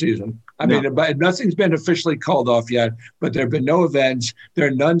happening this season. I mean, but nothing's been officially called off yet, but there have been no events. There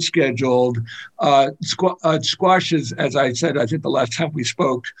are none scheduled. Squash is, as I said, I think the last time we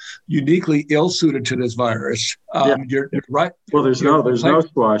spoke, uniquely ill-suited to this virus. You're right. Well, there's no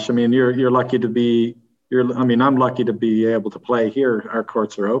squash. I mean, you're lucky to be. I'm lucky to be able to play here. Our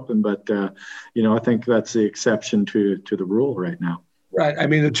courts are open, but I think that's the exception to the rule right now. Right. I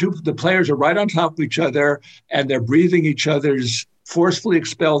mean, the players are right on top of each other, and they're breathing each other's forcefully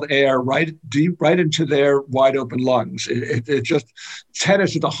expelled air right into their wide open lungs. It just,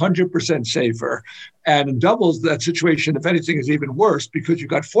 tennis is 100% safer. And in doubles, that situation, if anything, is even worse because you've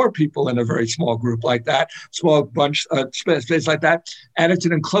got 4 people in a very small group like that, small bunch, space like that, and it's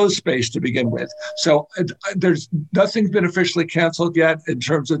an enclosed space to begin with. So nothing's been officially canceled yet in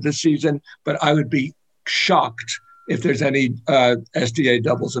terms of this season, but I would be shocked if there's any SDA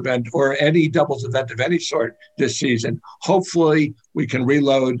doubles event or any doubles event of any sort this season. Hopefully we can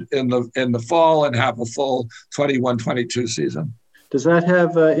reload in the fall and have a full 21-22 season. Does that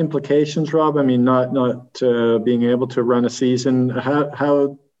have implications, Rob? I mean, not being able to run a season,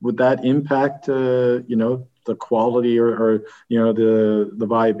 how would that impact, the quality or the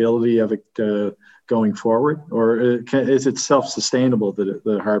viability of it going forward, or is it self-sustainable,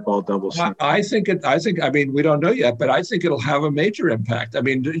 the hardball doubles? I think, we don't know yet, but I think it'll have a major impact. I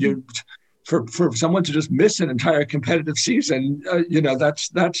mean, for someone to just miss an entire competitive season,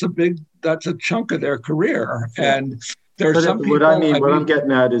 that's a chunk of their career. And there's some people. What I'm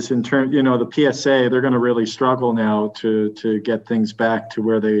getting at is in terms, the PSA, they're going to really struggle now to get things back to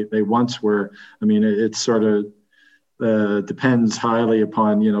where they once were. I mean, it's sort of depends highly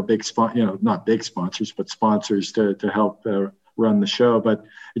upon not big sponsors, but sponsors to help run the show. But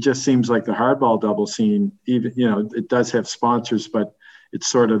it just seems like the hardball double scene, even it does have sponsors, but it's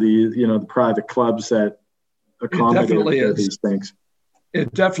sort of the private clubs that accommodative to these things.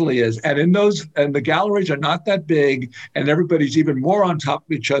 It definitely is. And in those, and the galleries are not that big, and everybody's even more on top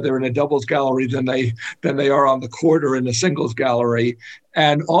of each other in a doubles gallery than they are on the court or in a singles gallery.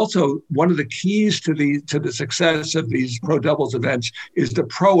 And also, one of the keys to the success of these pro doubles events is the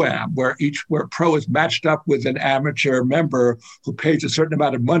pro-am, where pro is matched up with an amateur member who pays a certain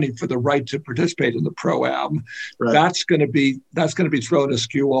amount of money for the right to participate in the pro-am. Right. That's going to be thrown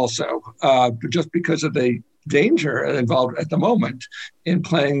askew also, just because of the danger involved at the moment in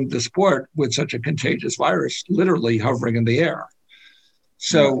playing the sport with such a contagious virus literally hovering in the air.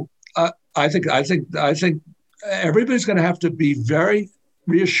 So I think everybody's going to have to be very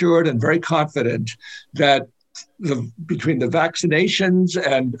reassured and very confident that between the vaccinations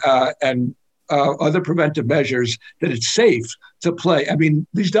and other preventive measures, that it's safe to play. I mean,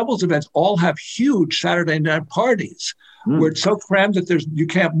 these doubles events all have huge Saturday night parties where it's so crammed that you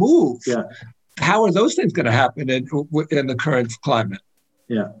can't move. Yeah. How are those things going to happen in the current climate?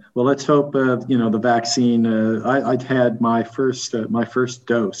 Yeah, well, let's hope the vaccine. I had my first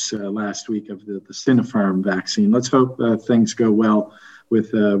dose last week of the Sinopharm vaccine. Let's hope things go well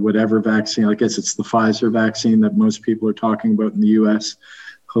with whatever vaccine. I guess it's the Pfizer vaccine that most people are talking about in the U.S.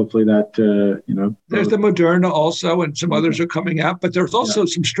 Hopefully that There's the Moderna also, and some others are coming out, but there's also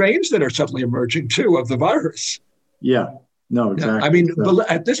some strains that are suddenly emerging too of the virus. Yeah. No, exactly. Yeah, I mean,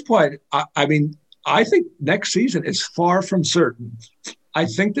 at this point, I think next season is far from certain. I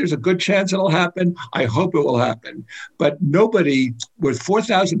think there's a good chance it'll happen. I hope it will happen. But nobody, with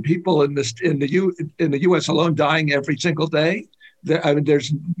 4,000 people in the U.S. alone dying every single day,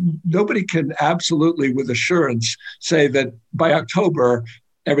 there's nobody can absolutely, with assurance, say that by October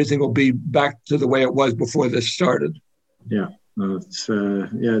everything will be back to the way it was before this started. Yeah. It's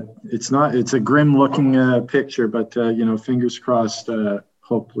a grim looking picture, but fingers crossed.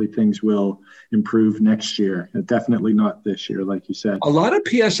 Hopefully things will improve next year. Definitely not this year, like you said. A lot of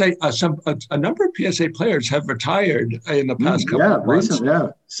PSA, a number of PSA players have retired in the past couple of months.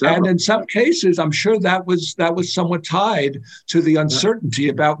 Recently, and in some cases, I'm sure that was somewhat tied to the uncertainty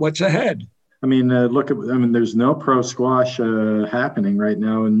about what's ahead. I mean, there's no pro squash happening right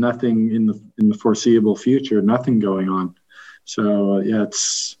now, and nothing in the foreseeable future. Nothing going on. So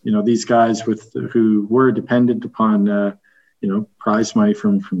it's these guys who were dependent upon prize money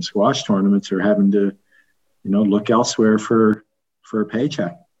from squash tournaments are having to look elsewhere for a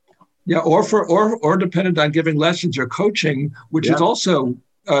paycheck. Yeah, or dependent on giving lessons or coaching, which is also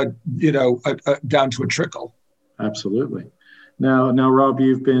down to a trickle. Absolutely. Now, Rob,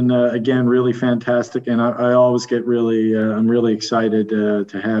 you've been again really fantastic, and I always get I'm really excited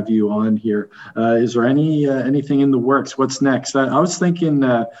to have you on here. Is there anything in the works? What's next? I was thinking,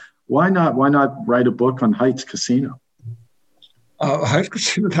 why not write a book on Heights Casino? Heights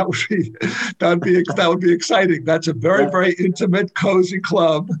Casino, that would be exciting. That's a very very intimate, cozy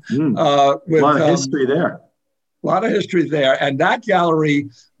club. With a lot of history there. A lot of history there. And that gallery,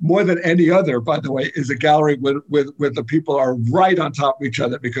 more than any other, by the way, is a gallery with the people are right on top of each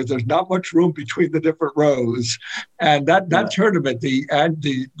other because there's not much room between the different rows. And that tournament, they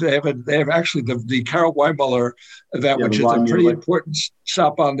have actually the Carol Weimuller event, which is a pretty important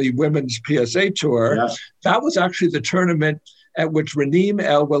stop on the women's PSA tour. Yeah. That was actually the tournament at which Raneem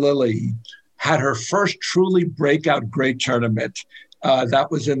El-Walili had her first truly breakout great tournament. That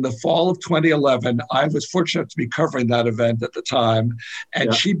was in the fall of 2011. I was fortunate to be covering that event at the time.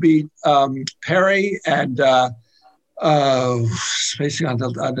 And she beat Perry and facing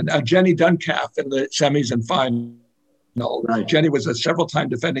on Jenny Duncalf in the semis and final. Right. Jenny was a several-time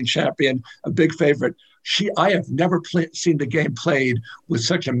defending champion, a big favorite. I have never seen the game played with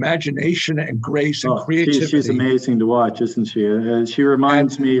such imagination and grace and creativity. She's amazing to watch, isn't she? She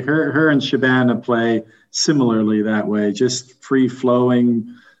reminds me, her and Shabana play similarly that way, just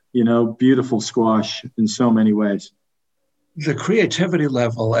free-flowing, beautiful squash in so many ways. The creativity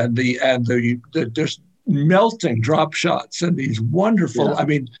level and the just melting drop shots and these wonderful. I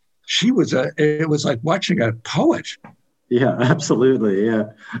mean, it was like watching a poet. Yeah, absolutely.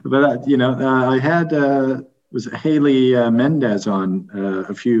 Yeah, but I had was Haley Mendez on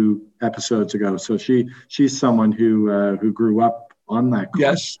a few episodes ago. So she's someone who grew up on that court.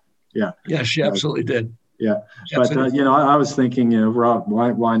 Yes. Yeah. Yeah, she absolutely did. Yeah, but I was thinking, Rob,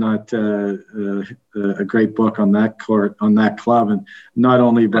 why not a great book on that court, on that club, and not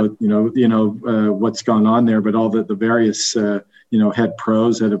only about what's gone on there, but all the various head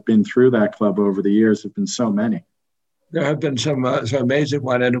pros that have been through that club over the years. Have been so many. There have been some amazing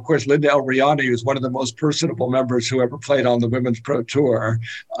one. And, of course, Linda El-Riani is one of the most personable members who ever played on the Women's Pro Tour.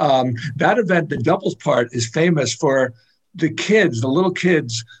 That event, the doubles part, is famous for the little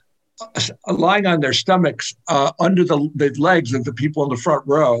kids, lying on their stomachs under the legs of the people in the front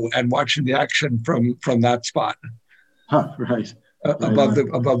row and watching the action from that spot. Right. Above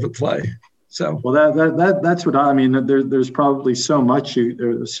the play. So that's what I mean. There's probably so much.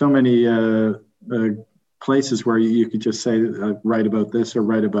 There's so many places where you could just say write about this or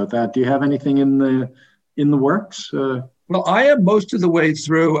write about that. Do you have anything in the works? Well, I am most of the way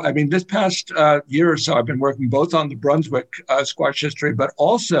through. I mean, this past year or so, I've been working both on the Brunswick squash history, but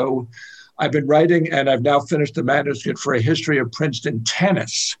also I've been writing, and I've now finished the manuscript for a history of Princeton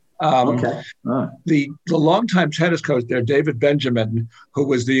tennis. The longtime tennis coach there, David Benjamin, who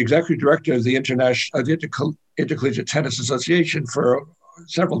was the executive director of the Intercollegiate Tennis Association for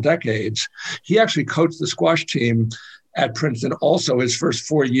several decades, he actually coached the squash team at Princeton also his first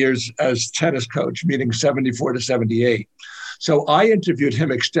 4 years as tennis coach, meaning 74 to 78. So I interviewed him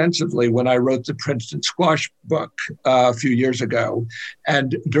extensively when I wrote the Princeton squash book a few years ago.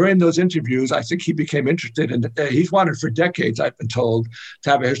 And during those interviews, I think he became interested in, he's wanted for decades, I've been told,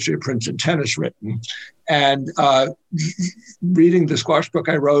 to have a history of Princeton tennis written. And reading the squash book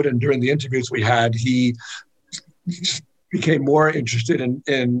I wrote and during the interviews we had, he became more interested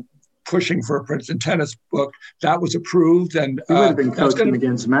in pushing for a Princeton tennis book. That was approved. And he would have been coaching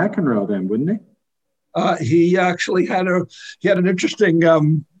against McEnroe then, wouldn't he? He actually had an interesting,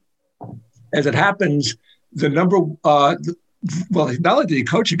 as it happens, the number. Well, not only did he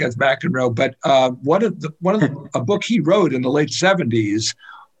coach against McEnroe, but a book he wrote in the late 70s.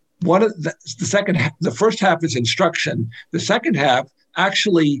 The first half is instruction. The second half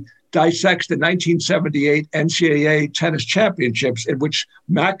actually dissects the 1978 NCAA tennis championships, in which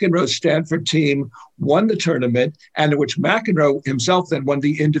McEnroe's Stanford team won the tournament, and in which McEnroe himself then won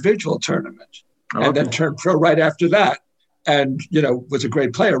the individual tournament. Okay. And then turned pro right after that, and was a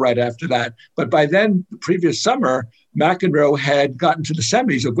great player right after that. But by then, the previous summer, McEnroe had gotten to the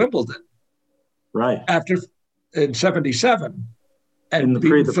semis of Wimbledon, right in '77, and in the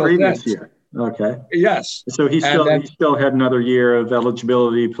previous year. Okay. Yes. So he still had another year of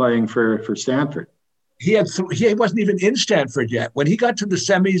eligibility playing for Stanford. He wasn't even in Stanford yet. When he got to the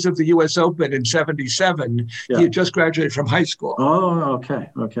semis of the U.S. Open in '77, he had just graduated from high school. Oh,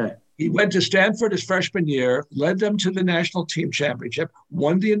 okay. He went to Stanford his freshman year, led them to the national team championship,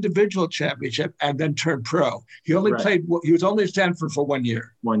 won the individual championship, and then turned pro. He was only at Stanford for 1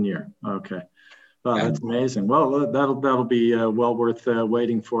 year. 1 year. Okay. Oh, that's amazing. Well, that'll be well worth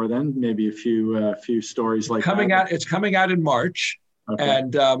waiting for then. Maybe a few stories like that. It's coming out in March, okay.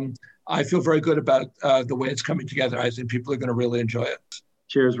 And I feel very good about the way it's coming together. I think people are going to really enjoy it.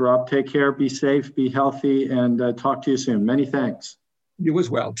 Cheers, Rob. Take care. Be safe. Be healthy, and talk to you soon. Many thanks. You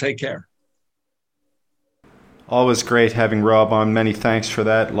as well. Take care. Always great having Rob on. Many thanks for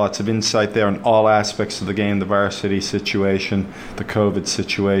that. Lots of insight there on all aspects of the game, the varsity situation, the COVID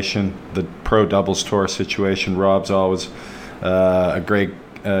situation, the pro doubles tour situation. Rob's always a great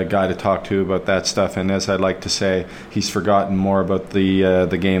guy to talk to about that stuff. And as I like to say, he's forgotten more about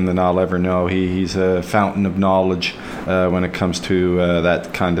the game than I'll ever know. He's a fountain of knowledge when it comes to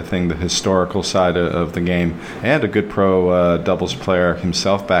that kind of thing, the historical side of the game, and a good pro doubles player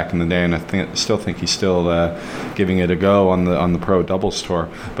himself back in the day. And I still think he's still giving it a go on the pro doubles tour.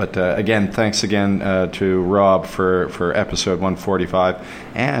 But again, thanks again to Rob for episode 145,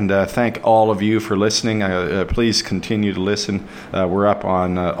 and thank all of you for listening. Please continue to listen. We're up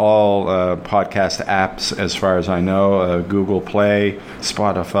on all podcast apps as far as I know, Google Play,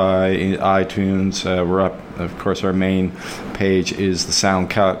 Spotify, iTunes. We're up. Of course, our main page is the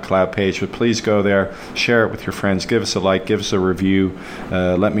SoundCloud page, but please go there, share it with your friends, give us a like, give us a review,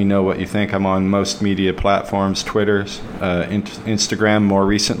 let me know what you think. I'm on most media platforms, Twitter, Instagram more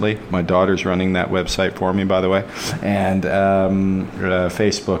recently. My daughter's running that website for me, by the way, and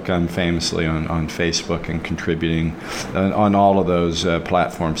Facebook. I'm famously on Facebook and contributing on all of those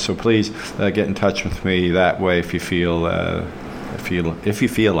platforms. So please get in touch with me that way if you feel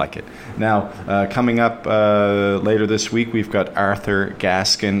like it. Now, coming up later this week, we've got Arthur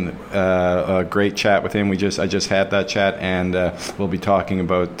Gaskin. A great chat with him. I just had that chat, and we'll be talking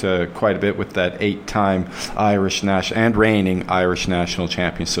about quite a bit with that 8-time Irish national and reigning Irish national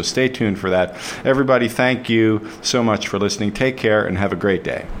champion. So stay tuned for that. Everybody, thank you so much for listening. Take care and have a great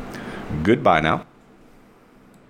day. Goodbye now.